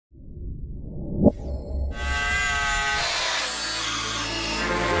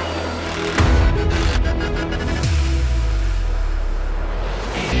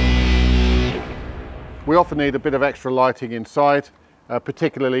We often need a bit of extra lighting inside,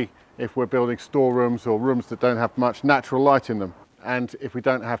 particularly if we're building storerooms or rooms that don't have much natural light in them, and if we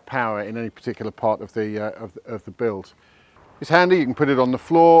don't have power in any particular part of the build. It's handy. You can put it on the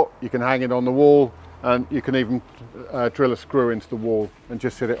floor, you can hang it on the wall, and you can even drill a screw into the wall and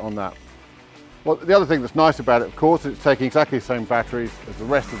just sit it on that. Well, the other thing that's nice about it, of course, is it's taking exactly the same batteries as the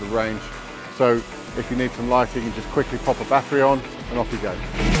rest of the range. So if you need some lighting, you just quickly pop a battery on and off you go.